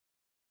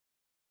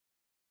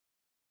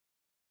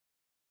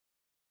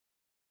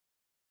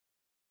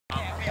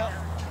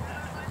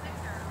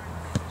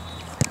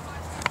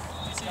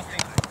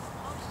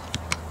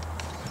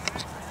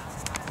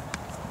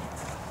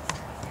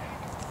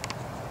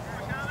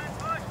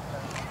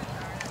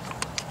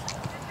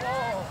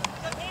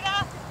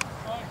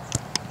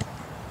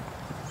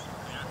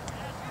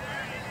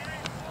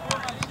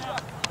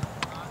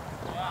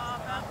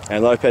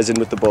And Lopez in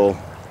with the ball.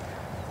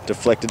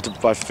 Deflected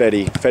by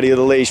Fetty. Fetty to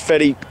the leash.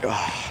 Fetty.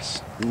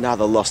 Oh,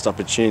 another lost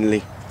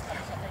opportunity.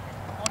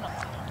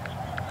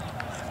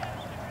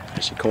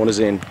 She corners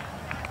in.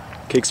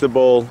 Kicks the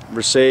ball.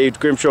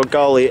 Received. Grimshaw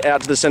goalie out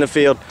to the centre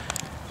field.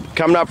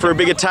 Coming up for a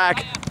big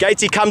attack.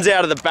 Gatesy comes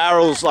out of the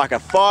barrels like a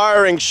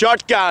firing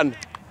shotgun.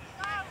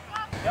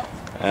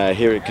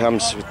 Here it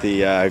comes with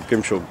the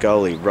Grimshaw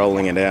goalie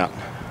rolling it out.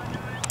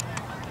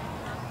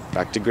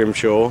 Back to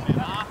Grimshaw.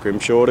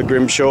 Grimshaw to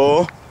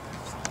Grimshaw.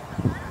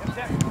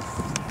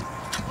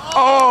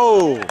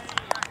 Oh!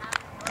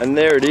 And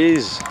there it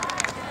is.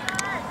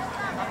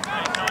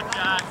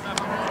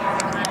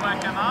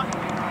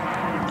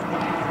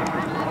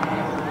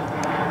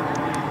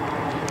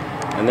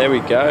 And there we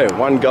go,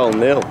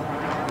 1-0.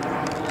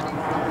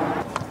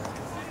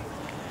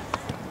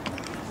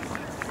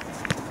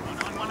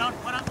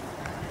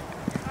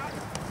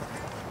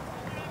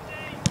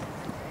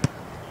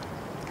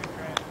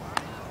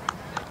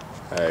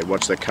 Hey,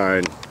 watch the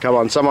cone. Come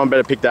on, someone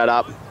better pick that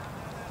up.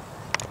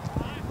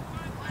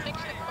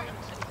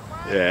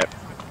 Yeah,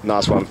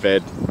 nice one,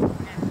 Fed.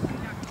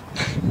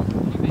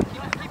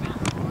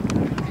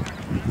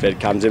 Fed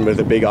comes in with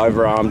a big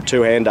overarm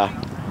two-hander.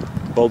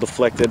 Ball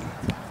deflected.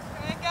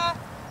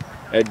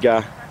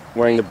 Edgar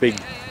wearing the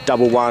big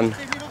double one.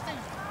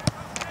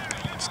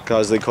 It's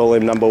because they call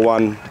him number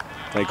one.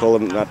 They call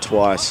him that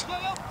twice.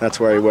 That's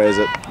where he wears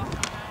it.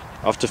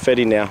 Off to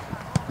Fetty now.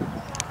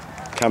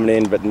 Coming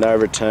in, but no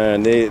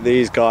return.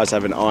 These guys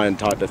have an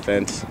iron-tight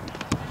defence.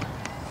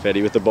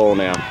 Fetty with the ball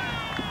now.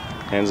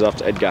 Hands off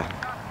to Edgar.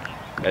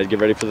 Edgar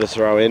ready for the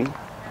throw in.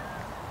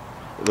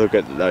 Look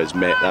at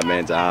that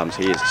man's arms.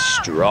 He is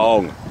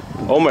strong.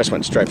 Almost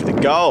went straight for the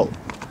goal.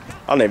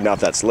 I don't even know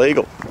if that's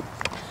legal.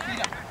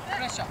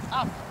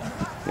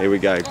 Here we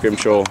go.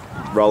 Grimshaw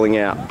rolling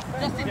out.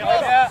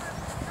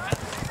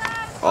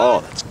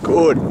 Oh, that's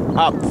good.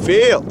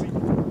 Upfield.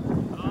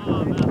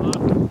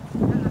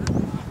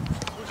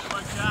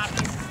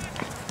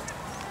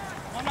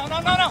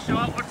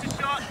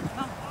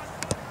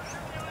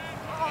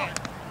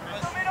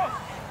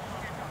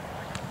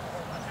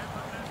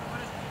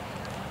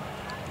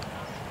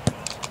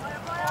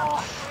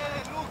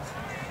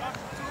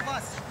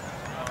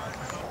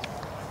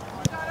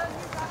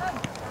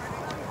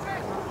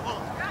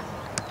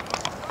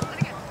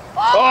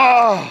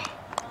 Oh!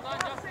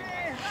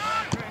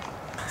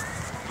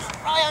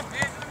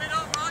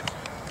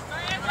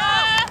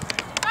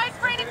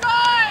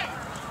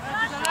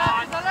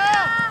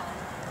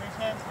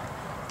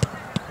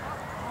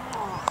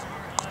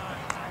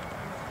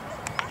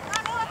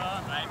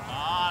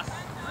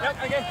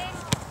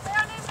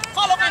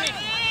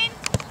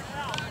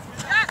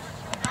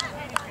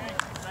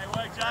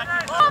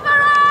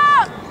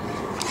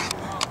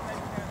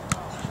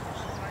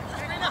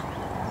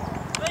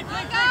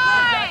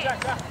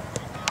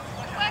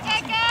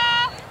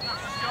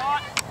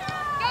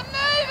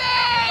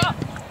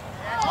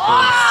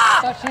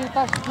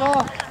 Touch, go.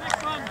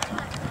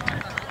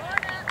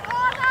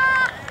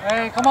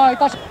 Hey, come on,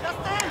 touch.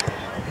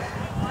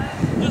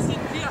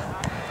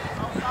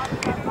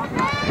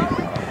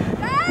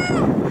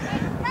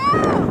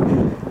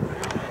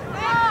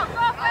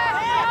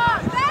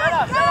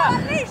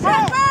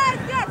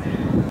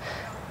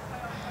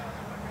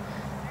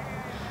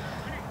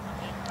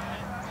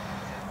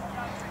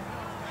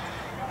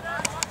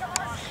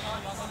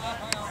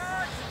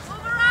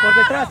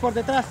 Por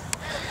detrás.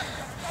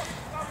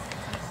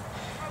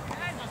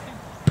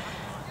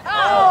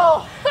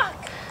 Oh,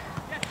 fuck!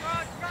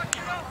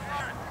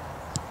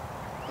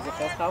 Is it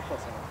first half or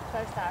second?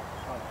 First half.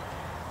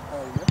 How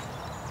are you?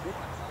 Good?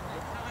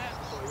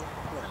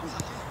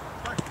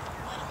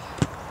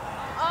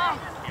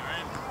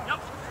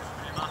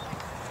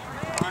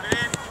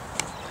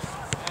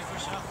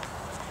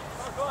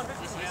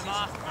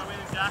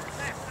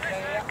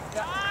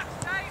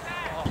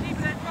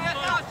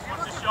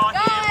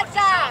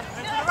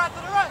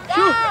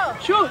 Oh!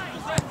 Shoot!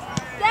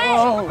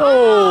 Oh!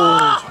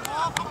 Oh!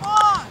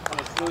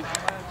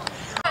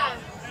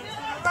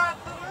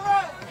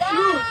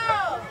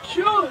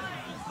 Shoot!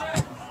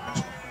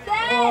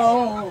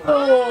 Oh! Oh!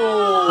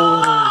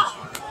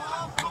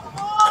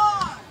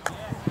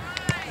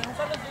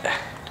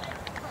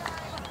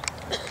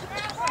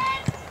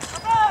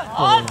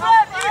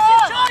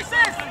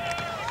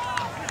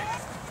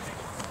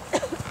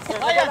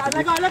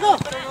 Let go!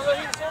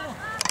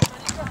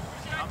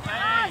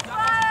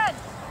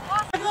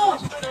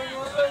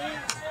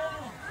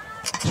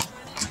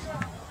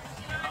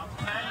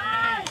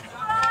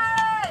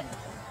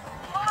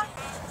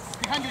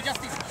 Behind you,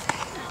 Justin.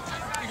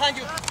 Behind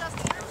you.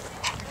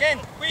 Again,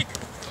 quick.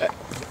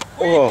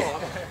 Oh.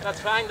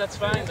 That's fine. It's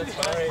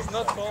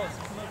not false.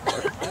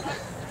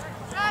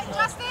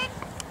 Justin!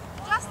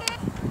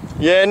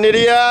 Yeah,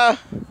 Nydia.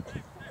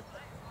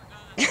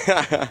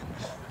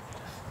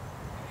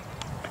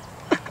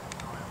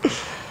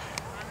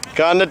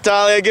 Come on,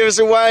 Natalia, give us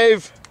a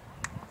wave.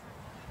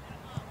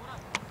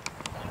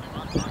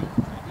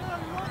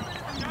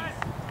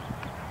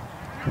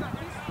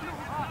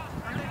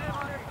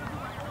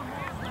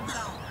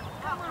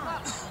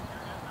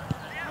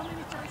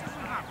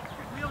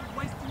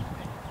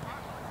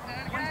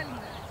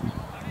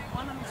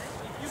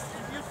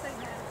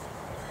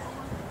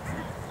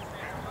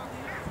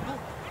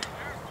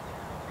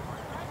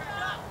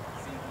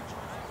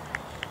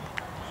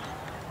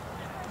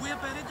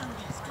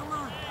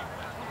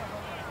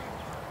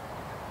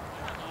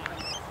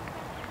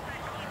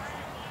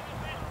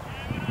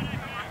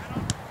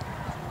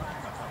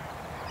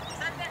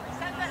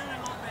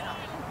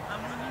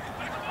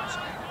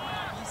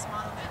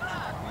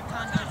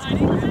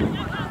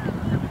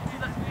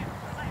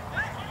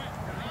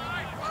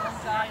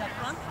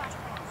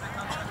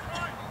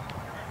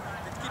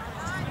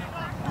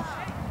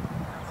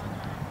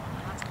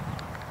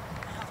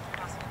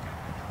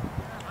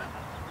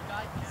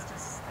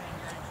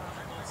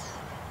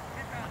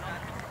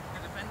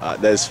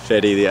 There's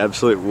Fetty, the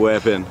absolute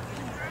weapon.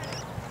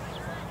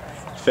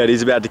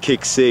 Fetty's about to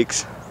kick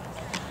 6.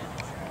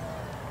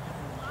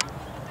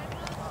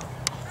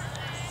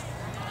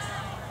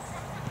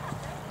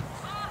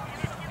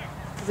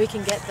 We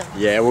can get them.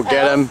 Yeah, we'll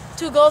get him.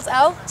 2 goals,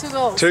 Al. 2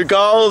 goals. 2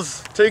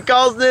 goals. 2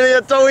 goals nearly.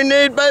 That's all we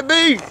need,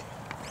 baby.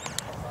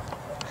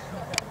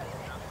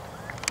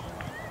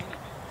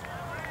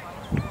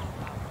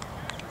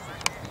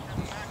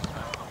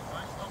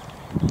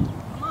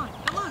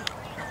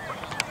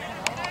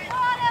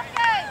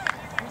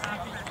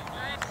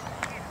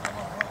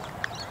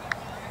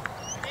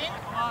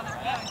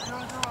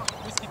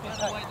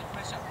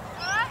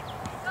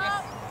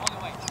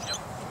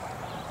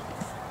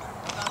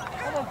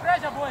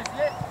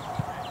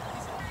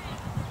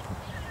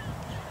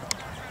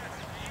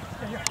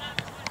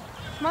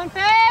 Come on,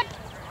 Fed!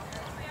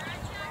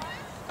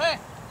 Hey!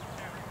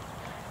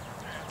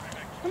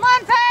 Come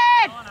on,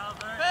 Fed!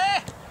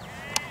 Hey!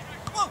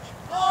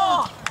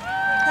 Oh!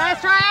 Nice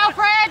try,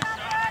 Alfred!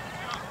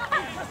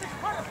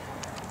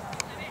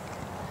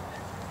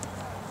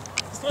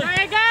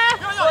 There you go!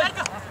 Come on!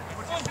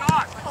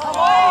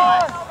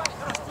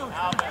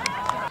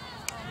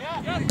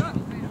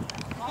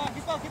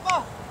 Keep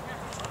on!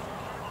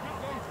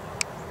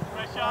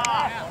 Pressure!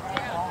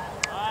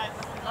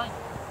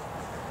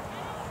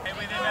 Hey,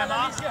 with him,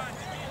 Emma.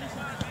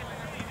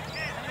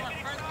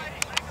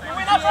 You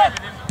win, Alfred!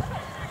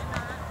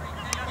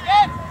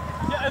 Again!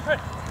 Yeah, Alfred!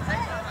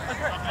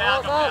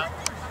 Out.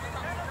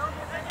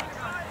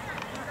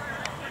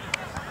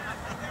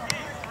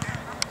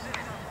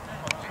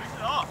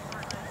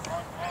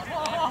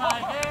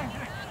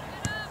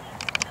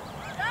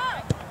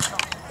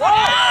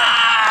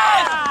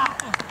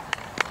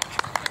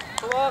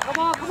 Come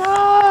on!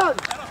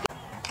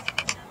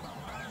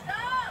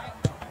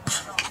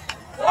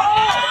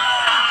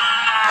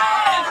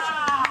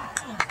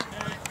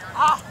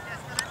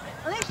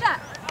 Alicia!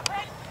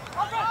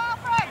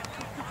 Alfred!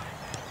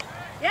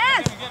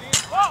 Yes!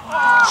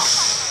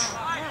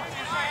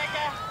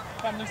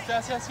 Pas nous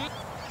stresser aussi.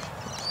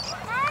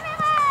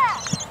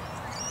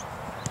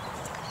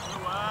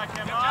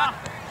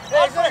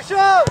 Hey, he's gonna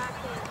shoot!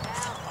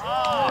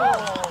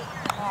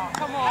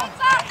 Come on.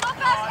 Hands up,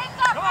 Lucas!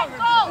 Hands up! And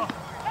goal!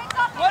 Hands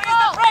up What and is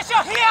the goal!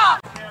 pressure here?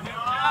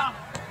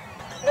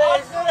 Hey,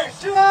 he's gonna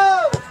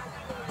shoot!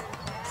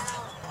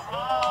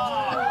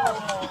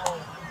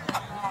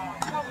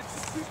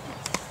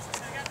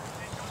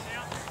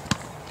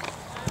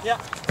 Yeah.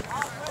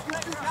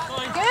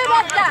 Good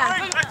at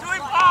that! Back to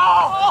him.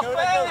 Oh!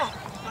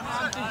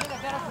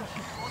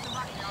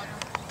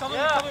 Come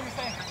on,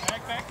 stay.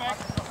 Back.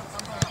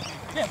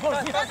 Yeah, ball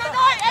here. Stay.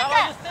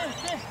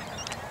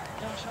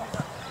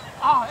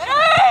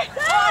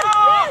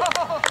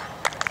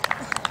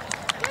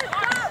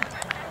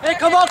 Hey,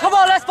 come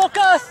on, let's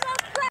focus!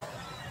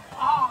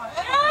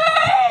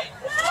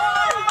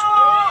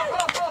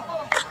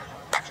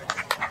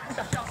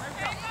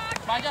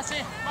 Vai,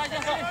 Jesse.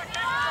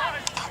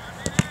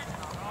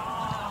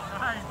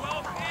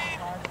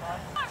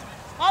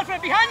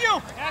 Alfred, behind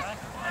you.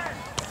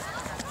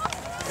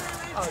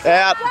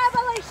 Out. Grab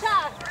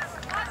Alicia!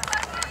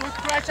 Good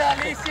pressure,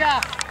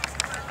 Alicia.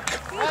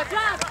 Good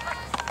job!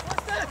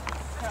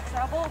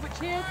 Ball with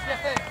shield.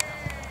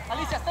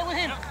 Alicia, stay with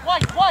him.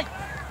 Wide.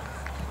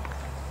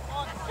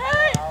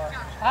 Hey!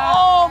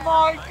 Oh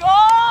my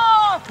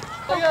God!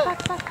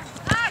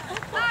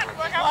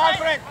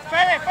 Alfred,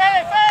 Fede.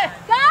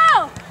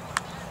 Go!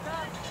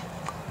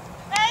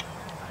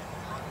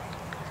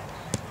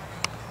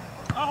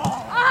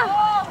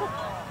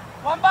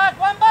 One back.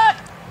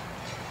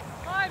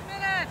 5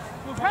 minutes.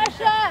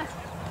 Pressure!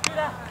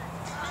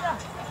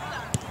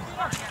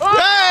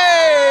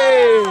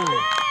 Hey!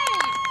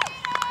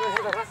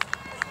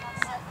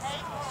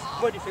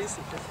 More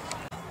defensive.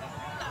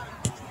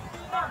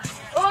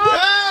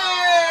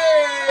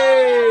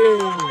 Hey!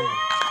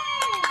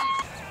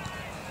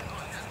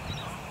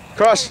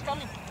 Cross.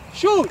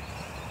 Shoot!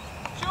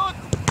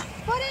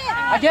 Put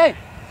it! Again!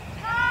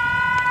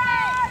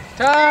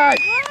 Time!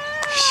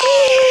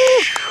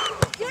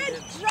 Good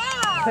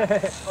job!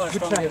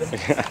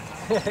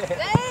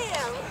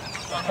 Damn!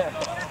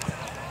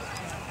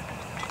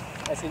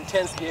 That's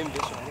intense game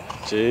this one.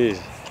 Jeez.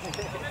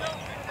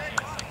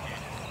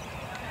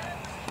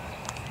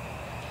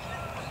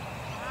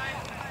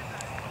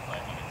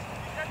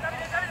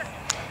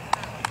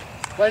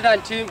 Well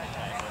done, team.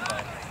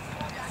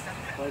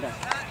 Well done.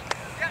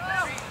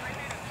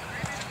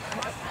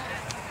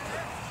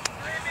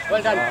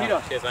 Well done,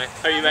 Peter. Cheers, mate.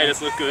 Oh, you made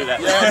us look good at that.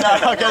 Yeah,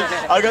 no,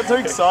 I got too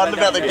excited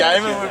about the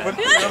game and we put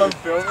it on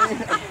filming.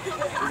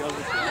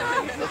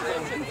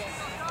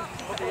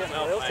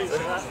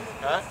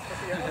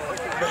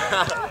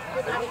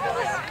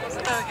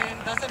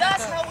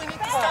 That's how we need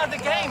to start the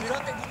game. We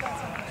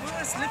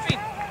were sleeping.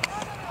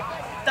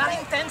 That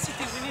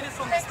intensity we needed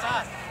from the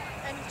start.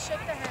 And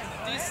shake the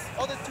hand. These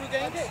other 2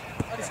 games,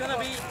 it's gonna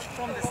be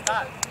from the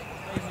start.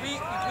 If we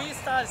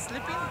start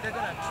sleeping, they're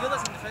gonna kill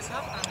us in the first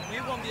half, and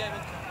we won't be able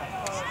to.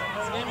 This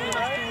game we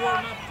have to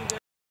warm up to